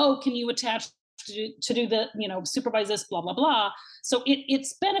can you attach to do the supervise this, blah blah blah. So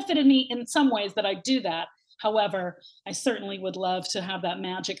it's benefited me in some ways that I do that. However, I certainly would love to have that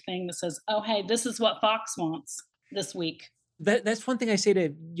magic thing that says, oh hey, this is what Fox wants this week. That's one thing I say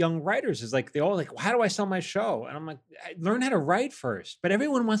to young writers is, like, they all like, well, how do I sell my show? And I'm like, learn how to write first. But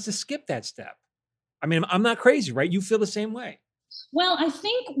everyone wants to skip that step. I mean, I'm not crazy, right? You feel the same way. Well, I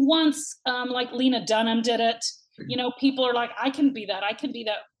think once, like Lena Dunham did it, people are like, I can be that. I can be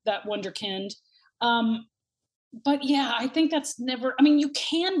that wonderkind. But yeah, I think that's never, you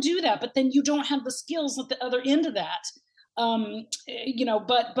can do that, but then you don't have the skills at the other end of that. But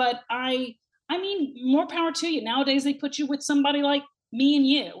more power to you. Nowadays, they put you with somebody like me and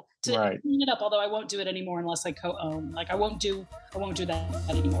you to clean it up. Although I won't do it anymore unless I co-own. Like, I won't do that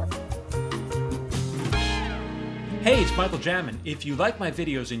anymore. Hey, it's Michael Jamin. If you like my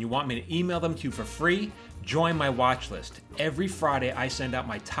videos and you want me to email them to you for free, join my watch list. Every Friday, I send out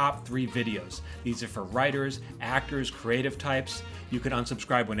my top 3 videos. These are for writers, actors, creative types. You can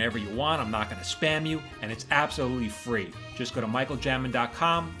unsubscribe whenever you want. I'm not going to spam you, and it's absolutely free. Just go to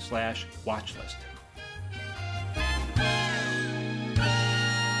michaeljamin.com/watchlist.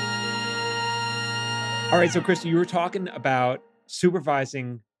 All right, so Christy, you were talking about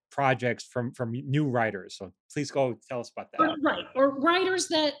supervising projects from new writers. So please go tell us about that. Right. Or writers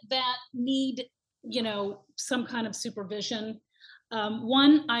that need, some kind of supervision.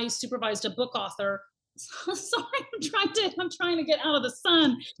 One, I supervised a book author. Sorry, I'm trying to get out of the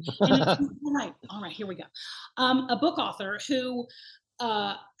sun. All right, here we go. A book author who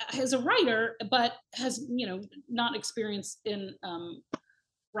is a writer, but has, not experience in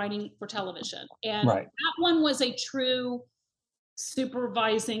writing for television. And that one was a true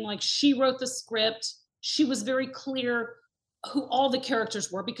supervising. Like, she wrote the script. She was very clear who all the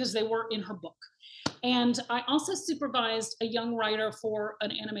characters were because they were in her book. And I also supervised a young writer for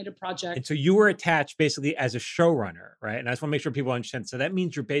an animated project. And so you were attached basically as a showrunner, right? And I just want to make sure people understand. So that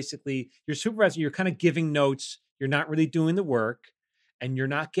means you're supervising, you're kind of giving notes. You're not really doing the work, and you're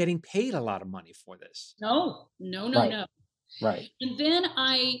not getting paid a lot of money for this. No. Right. And then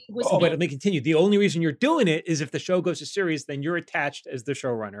I was. Oh, but let me continue. The only reason you're doing it is if the show goes to series, then you're attached as the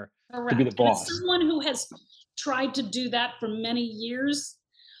showrunner. Correct. To be the boss. And as someone who has tried to do that for many years,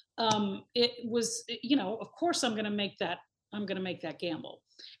 it was, of course I'm going to make that gamble.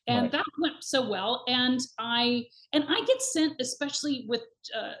 And that went so well. And I get sent, especially with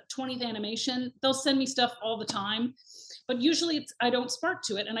 20th Animation, they'll send me stuff all the time, but usually I don't spark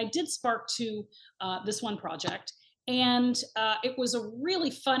to it. And I did spark to this one project. And it was a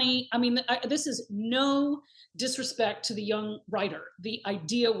really funny, this is no disrespect to the young writer. The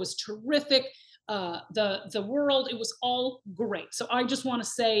idea was terrific. The world, it was all great. So I just want to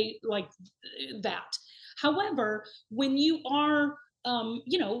say, like, that. However, when you are,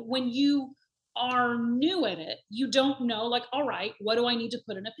 when you are new at it, you don't know, like, all right, what do I need to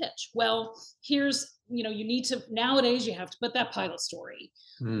put in a pitch? Well, here's, you need to, nowadays you have to put that pilot story.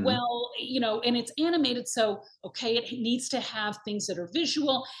 Mm. Well, and it's animated. So, okay, it needs to have things that are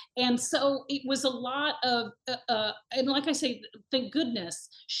visual. And so it was a lot of, and like I say, thank goodness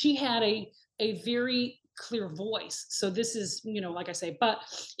she had a very clear voice. So this is, like I say, but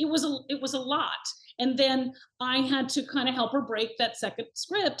it was a lot. And then I had to kind of help her break that second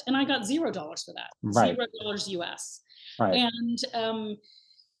script, and I got $0 for that, Right. $0 US. Right.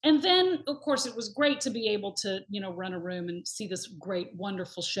 And then of course it was great to be able to, run a room and see this great,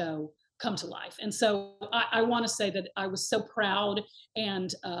 wonderful show come to life. And so I want to say that I was so proud,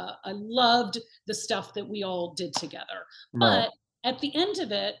 and I loved the stuff that we all did together. Right. But at the end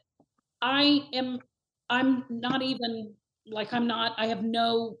of it, I'm not even like, I have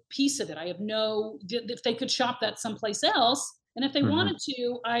no piece of it. I have no, if they could shop that someplace else, and if they Mhm. wanted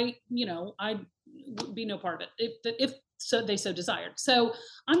to, I would be no part of it if so they so desired. So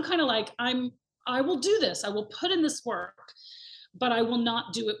I'm kind of like, I will do this. I will put in this work, but I will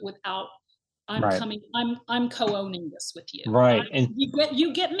not do it without, Right. I'm co-owning this with you. Right. And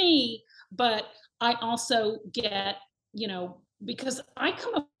You get me, but I also get, because I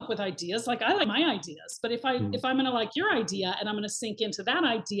come up with ideas, like I like my ideas, but if mm, I'm going to like your idea and I'm going to sink into that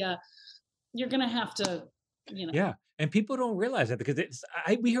idea, you're going to have to, Yeah, and people don't realize that because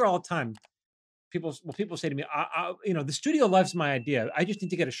we hear all the time. People say to me, the studio loves my idea. I just need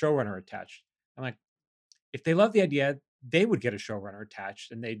to get a showrunner attached. I'm like, if they love the idea, they would get a showrunner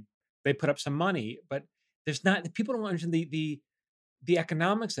attached, and they put up some money. But there's not, people don't understand the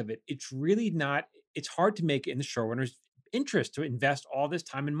economics of it. It's really not. It's hard to make it in the showrunner's interest to invest all this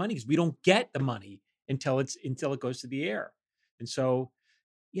time and money because we don't get the money until it goes to the air. And so,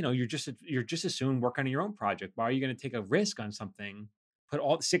 you're just as soon work on your own project. Why are you going to take a risk on something, put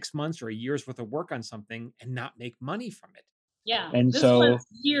all 6 months or a year's worth of work on something and not make money from it? yeah, and this was so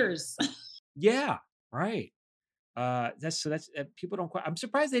years. Yeah, right. That's people don't quite. I'm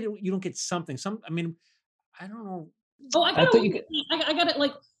surprised you don't get something. I mean, I don't know. Oh, I I got thought you could. I got it,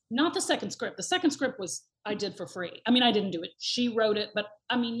 like, not the second script. The second script was I did for free. I mean, I didn't do it. She wrote it, but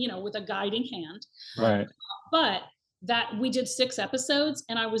I mean, with a guiding hand. Right. But that we did 6 episodes,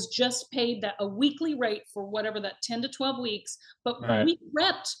 and I was just paid that a weekly rate for whatever that 10 to 12 weeks. But Right. we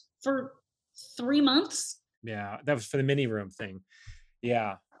prepped for 3 months, Yeah, that was for the mini room thing.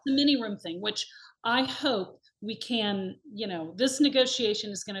 Yeah. the mini room thing, which I hope we can, this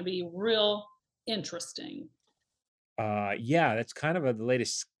negotiation is going to be real interesting. Yeah, that's kind of the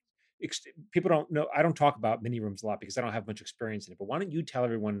latest. People don't know. I don't talk about mini rooms a lot because I don't have much experience in it. But why don't you tell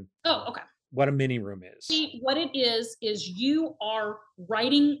everyone Oh, okay. what a mini room is? See, what it is you are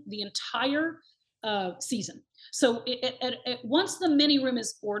writing the entire season. So once the mini room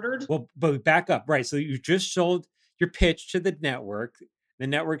is ordered. Well, but back up, right? So you just sold your pitch to the network. The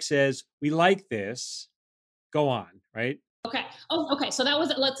network says, "We like this. Go on," right? Okay. Oh, okay. So that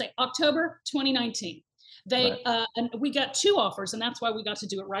was, let's say, October 2019. Right. And we got 2 offers, and that's why we got to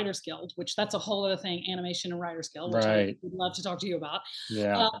do it Writers Guild, which that's a whole other thing, animation and Writers Guild, which I Right. would love to talk to you about.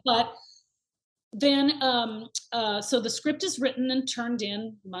 Yeah. But then, so the script is written and turned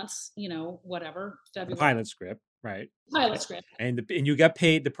in months, whatever, The February. pilot script, right? Pilot script. And you got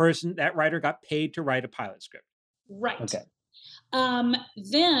paid. That writer got paid to write a pilot script. Right. Okay.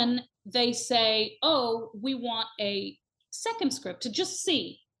 Then they say, oh, we want a second script to just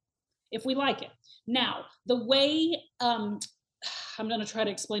see if we like it. Now, the way, I'm going to try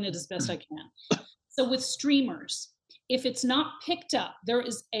to explain it as best I can. So with streamers, if it's not picked up, there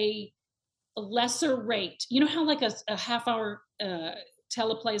is a lesser rate. You know how like a half hour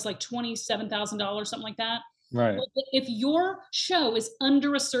teleplay is like $27,000, something like that? Right. Well, if your show is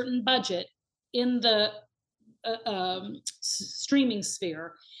under a certain budget in the streaming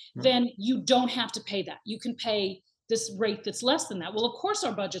sphere, then you don't have to pay that. You can pay this rate that's less than that. Well, of course,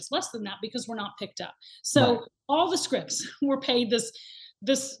 our budget's less than that because we're not picked up. So Right. all the scripts were paid this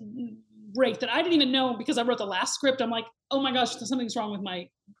rate that I didn't even know because I wrote the last script. I'm like, oh my gosh, something's wrong with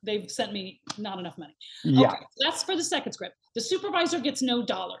they've sent me not enough money. Yeah. Okay, that's for the second script. The supervisor gets no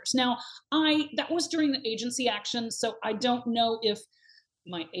dollars. Now, that was during the agency action, so I don't know if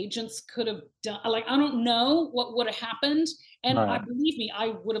my agents could have done, like, I don't know what would have happened. And Right. believe me, I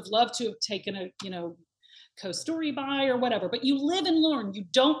would have loved to have taken a, co-story by or whatever, but you live and learn. You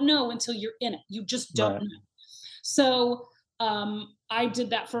don't know until you're in it. You just don't Right. know. So I did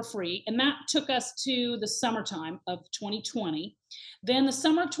that for free, and that took us to the summertime of 2020. Then the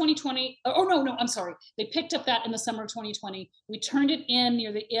summer of 2020, oh no, I'm sorry. They picked up that in the summer of 2020. We turned it in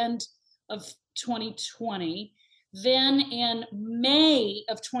near the end of 2020. Then in May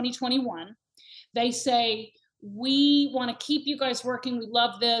of 2021, They say, we want to keep you guys working. We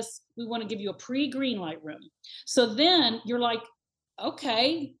love this. We want to give you a pre-green light room. So then you're like,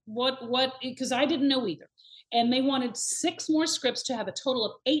 okay, what, because I didn't know either. And they wanted 6 more scripts to have a total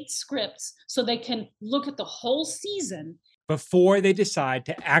of 8 scripts so they can look at the whole season before they decide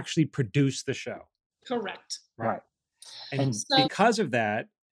to actually produce the show. Correct. Right. And so, because of that,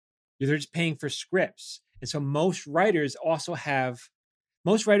 they're just paying for scripts. And so most writers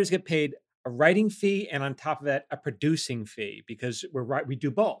get paid a writing fee, and on top of that, a producing fee, because we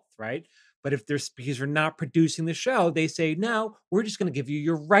do both, right? But because we're not producing the show, they say, no, we're just going to give you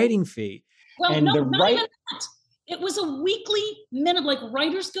your writing fee. Well, and no, not even that. It was a weekly minimum, like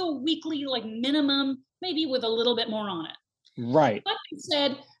writers go weekly, like minimum, maybe with a little bit more on it. Right. But they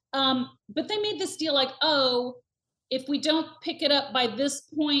said, but they made this deal like, oh, if we don't pick it up by this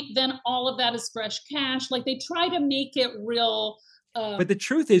point, then all of that is fresh cash. Like they try to make it real. But the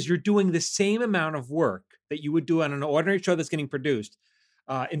truth is, you're doing the same amount of work that you would do on an ordinary show that's getting produced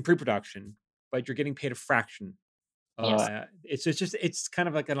in pre-production, but you're getting paid a fraction. Yes. It's kind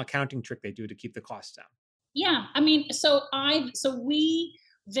of like an accounting trick they do to keep the costs down. Yeah, I mean, so we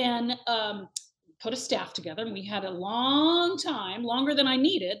then put a staff together, and we had a long time, longer than I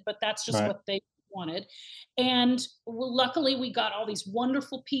needed, but that's just what they wanted. And luckily we got all these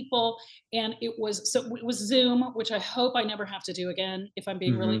wonderful people, and it was Zoom, which I hope I never have to do again, if I'm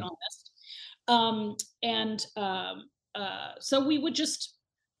being really honest. So we would just,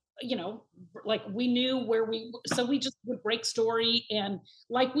 like we knew so we just would break story, and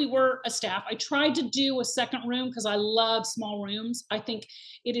like we were a staff. I tried to do a second room because I love small rooms. I think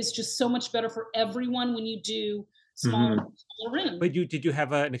it is just so much better for everyone when you do smaller rooms. But you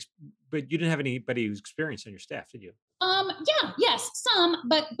didn't have anybody who's experienced on your staff, did you? Yes, some,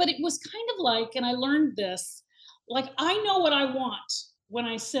 but it was kind of like, and I learned this, like I know what I want when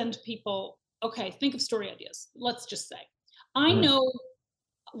I send people, okay, think of story ideas. Let's just say, I know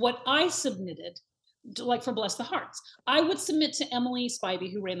what I submitted, like for Bless the Hearts. I would submit to Emily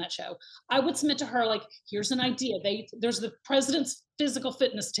Spivey, who ran that show. I would submit to her, like, here's an idea. There's the president's physical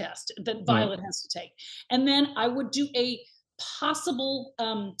fitness test that Violet has to take. And then I would do a possible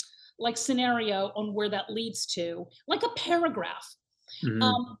like scenario on where that leads to, like a paragraph.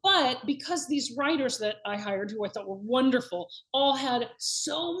 But because these writers that I hired, who I thought were wonderful, all had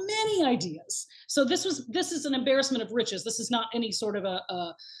so many ideas. So this is an embarrassment of riches. This is not any sort of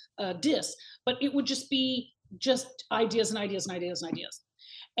a diss, but it would just be ideas and ideas and ideas and ideas.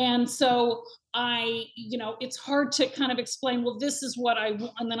 And so it's hard to kind of explain, well, this is what I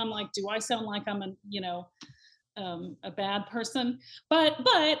want. And then I'm like, do I sound like I'm a bad person? But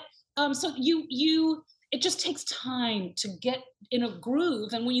so it just takes time to get in a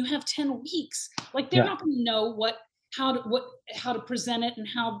groove. And when you have 10 weeks, like they're not going to know how to present it and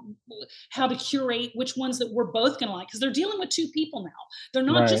how to curate which ones that we're both going to like, because they're dealing with 2 people now. They're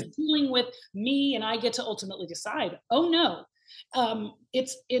not just dealing with me and I get to ultimately decide. Oh no.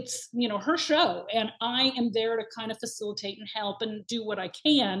 It's her show, and I am there to kind of facilitate and help and do what I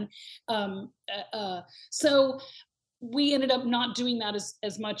can. So we ended up not doing that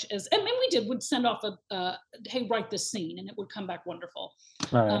as much as, and would send off hey, write this scene, and it would come back wonderful.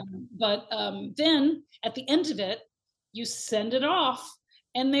 But then at the end of it, you send it off,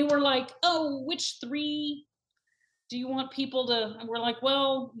 and they were like, oh, which 3 do you want people to? And we're like,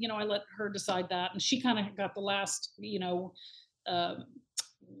 well, I let her decide that. And she kind of got the last,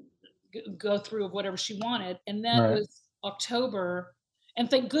 go through of whatever she wanted. And then it was October. And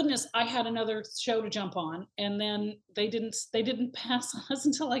thank goodness I had another show to jump on. And then they didn't pass us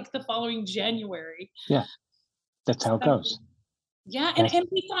until like the following January. Yeah, that's how it goes. Yeah. And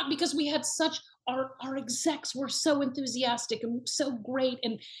we thought, because we had our execs were so enthusiastic and so great.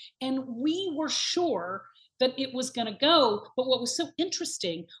 And we were sure that it was going to go. But what was so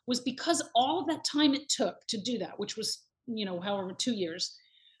interesting was, because all of that time it took to do that, which was, however, 2 years,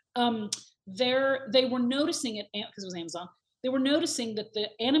 they were noticing it, because it was Amazon. They were noticing that the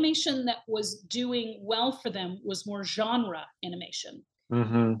animation that was doing well for them was more genre animation.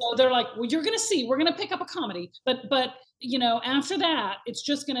 So they're like, well, you're going to see, we're going to pick up a comedy, but after that, it's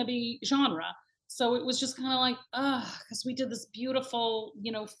just going to be genre. So it was just kind of like, because we did this beautiful,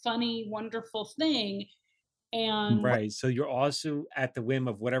 funny, wonderful thing. And so you're also at the whim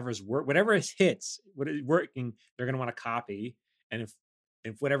of whatever hits, what is working, they're going to want to copy. And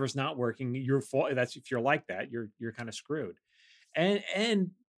if whatever's not working, your fault. That's, if you're like that, you're kind of screwed.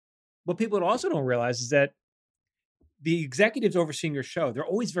 And what people also don't realize is that the executives overseeing your show, they're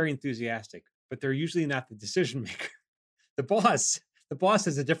always very enthusiastic, but they're usually not the decision maker. The boss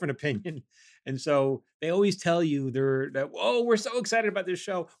has a different opinion, And so they always tell you whoa, we're so excited about this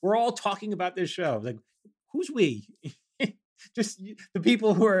show. We're all talking about this show. Like, who's we? Just the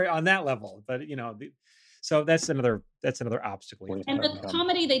people who are on that level. But so that's another obstacle. And the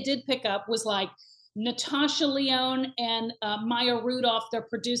comedy they did pick up was like Natasha Lyonne and Maya Rudolph. They're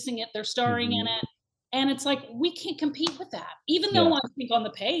producing it. They're starring in it. And it's like, we can't compete with that. Even though I think on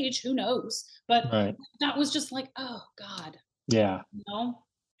the page, who knows? But that was just like, oh God. Yeah.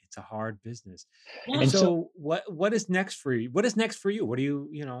 It's a hard business. Yeah. And so what is next for you? What is next for you? What do you,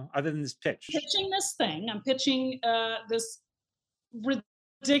 other than this pitch? Pitching this thing. I'm pitching this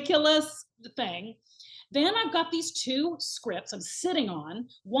ridiculous thing. Then I've got these 2 scripts I'm sitting on.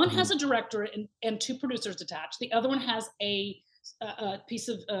 One has a director and 2 producers attached. The other one has a piece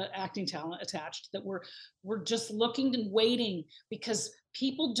of acting talent attached that we're just looking and waiting because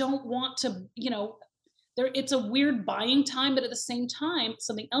people don't want to, it's a weird buying time, but at the same time,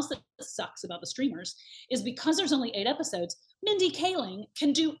 something else that sucks about the streamers is because there's only 8 episodes, Mindy Kaling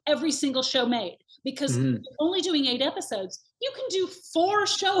can do every single show made because you're only doing 8 episodes. You can do 4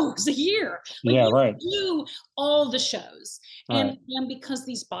 shows a year. You can do all the shows. And because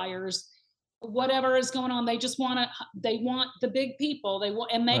these buyers, whatever is going on, they want the big people.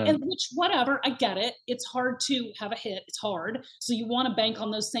 And which, whatever, I get it. It's hard to have a hit. It's hard. So you want to bank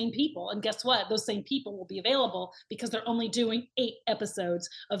on those same people. And guess what? Those same people will be available because they're only doing 8 episodes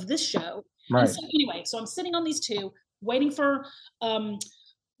of this show. Right. And so anyway, so I'm sitting on these 2, waiting for,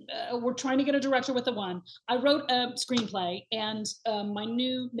 we're trying to get a director with the one. I wrote a screenplay and my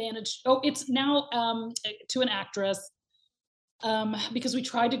new it's now to an actress. Because we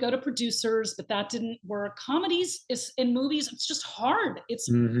tried to go to producers, but that didn't work. Comedies in movies, it's just hard. It's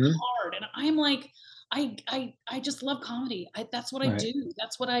hard. And I'm like, I just love comedy. That's what I do.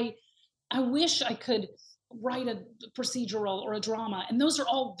 That's what I wish I could write a procedural or a drama. And those are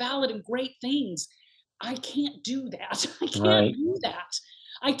all valid and great things. I can't do that. I can't do that.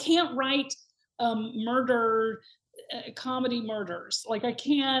 I can't write comedy murders. Like I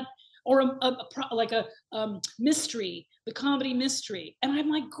can't, or a mystery, the comedy mystery. And I'm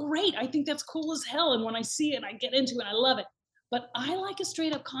like, great, I think that's cool as hell. And when I see it, I get into it, I love it. But I like a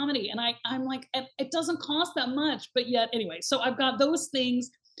straight up comedy. And I'm like, it doesn't cost that much, but yet, anyway, so I've got those things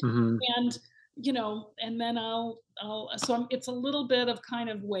and, and then it's a little bit of kind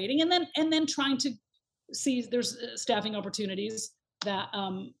of waiting and then trying to see there's staffing opportunities that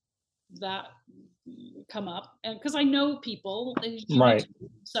come up, and because I know people,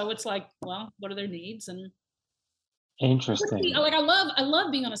 so it's like, well, what are their needs? And interesting. Like I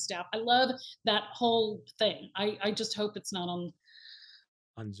love being on a staff. I love that whole thing. I just hope it's not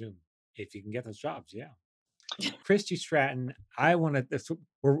on Zoom if you can get those jobs. Christy Stratton,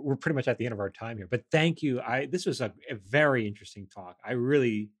 we're pretty much at the end of our time here, but thank you. This was a very interesting talk. I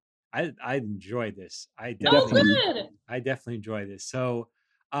enjoyed this. I definitely enjoy this. So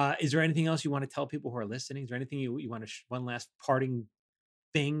is there anything else you want to tell people who are listening? Is there anything you want to one last parting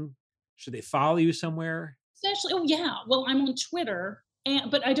thing? Should they follow you somewhere? Especially, well, I'm on Twitter,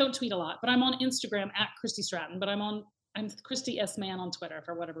 but I don't tweet a lot, but I'm on Instagram at Christy Stratton, but I'm Christy S. Man on Twitter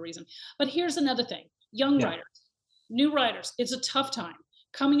for whatever reason. But here's another thing. Young writers, new writers, it's a tough time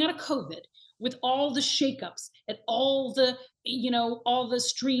coming out of COVID with all the shakeups and all the, all the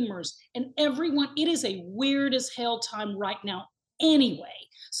streamers and everyone. It is a weird as hell time right now anyway.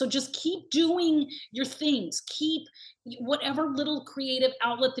 So just keep doing your things. Keep whatever little creative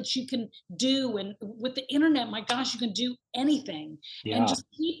outlet that you can do. And with the internet, my gosh, you can do anything. And just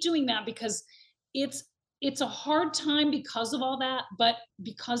keep doing that because it's a hard time because of all that, but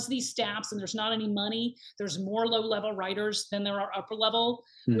because these staffs and there's not any money, there's more low-level writers than there are upper level,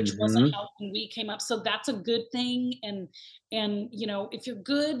 which wasn't how when we came up. So that's a good thing. And if you're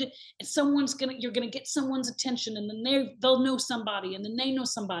good, you're gonna get someone's attention, and then they'll know somebody, and then they know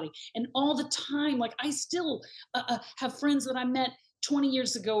somebody, and all the time. Like I still have friends that I met 20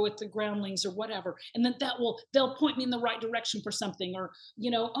 years ago with the Groundlings or whatever, and then they'll point me in the right direction for something, or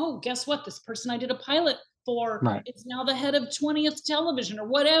oh, guess what, this person I did a pilot for it's now the head of 20th television or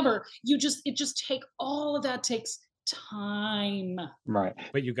whatever. All of that takes time,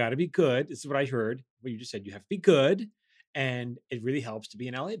 but you got to be good. This is what I heard, what you just said. You have to be good, and it really helps to be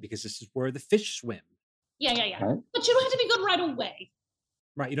in LA because this is where the fish swim. But you don't have to be good right away.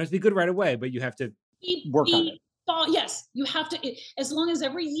 You don't have to be good right away, but you have to work on it. Yes, you have to, as long as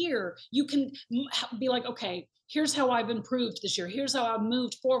every year you can be like, okay, here's how I've improved this year. Here's how I've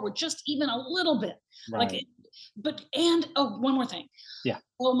moved forward, just even a little bit. One more thing.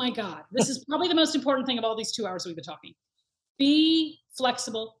 Oh my God, this is probably the most important thing of all these 2 hours we've been talking. Be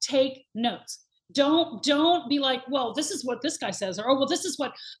flexible, take notes. Don't be like, well, this is what this guy says, or, oh, well, this is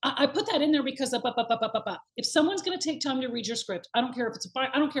what I put that in there because of, if someone's going to take time to read your script, I don't care if it's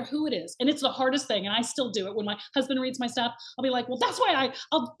I don't care who it is. And it's the hardest thing. And I still do it. When my husband reads my stuff, I'll be like, well, that's why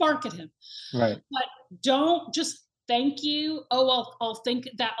I'll bark at him. Right. But don't just thank you. Oh, I'll think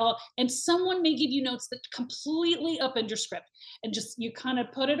that. And someone may give you notes that completely upend your script, and just, you kind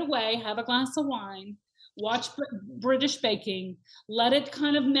of put it away, have a glass of wine, watch British baking, let it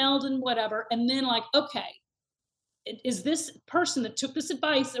kind of meld and whatever. And then like, okay, is this person that took this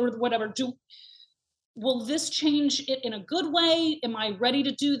advice or whatever, will this change it in a good way? Am I ready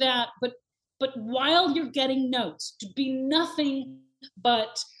to do that? But while you're getting notes, to be nothing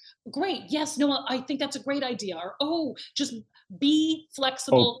but great. Yes. No, I think that's a great idea. Or, oh, just be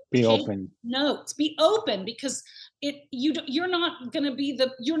flexible. Be open. Notes. Be open, because you're not going to be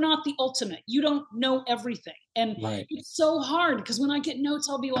you're not the ultimate. You don't know everything. And it's so hard, because when I get notes,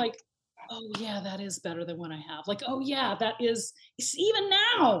 I'll be like, oh yeah, that is better than what I have. Like, oh yeah, that is even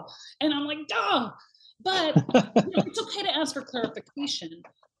now. And I'm like, duh. But it's okay to ask for clarification,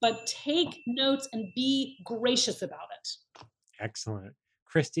 but take notes and be gracious about it. Excellent.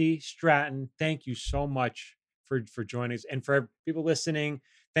 Christy, Stratton, thank you so much for joining us. And for people listening,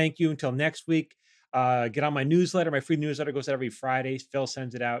 thank you. Until next week, get on my newsletter. My free newsletter goes out every Friday. Phil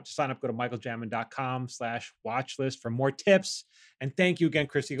sends it out. To sign up, go to michaeljamin.com/watchlist for more tips. And thank you again,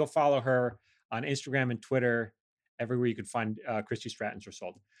 Christy. Go follow her on Instagram and Twitter, everywhere you can find Christy Stratton's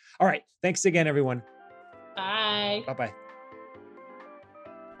Result. All right. Thanks again, everyone. Bye. Bye-bye.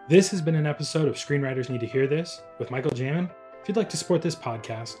 This has been an episode of Screenwriters Need to Hear This with Michael Jamin. If you'd like to support this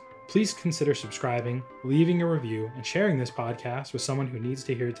podcast, please consider subscribing, leaving a review, and sharing this podcast with someone who needs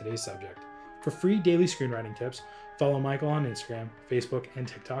to hear today's subject. For free daily screenwriting tips, follow Michael on Instagram, Facebook, and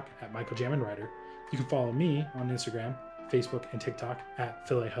TikTok at Michael Jamin Writer. You can follow me on Instagram, Facebook, and TikTok at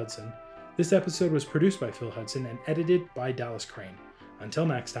Phil A. Hudson. This episode was produced by Phil Hudson and edited by Dallas Crane. Until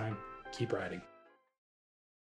next time, keep writing.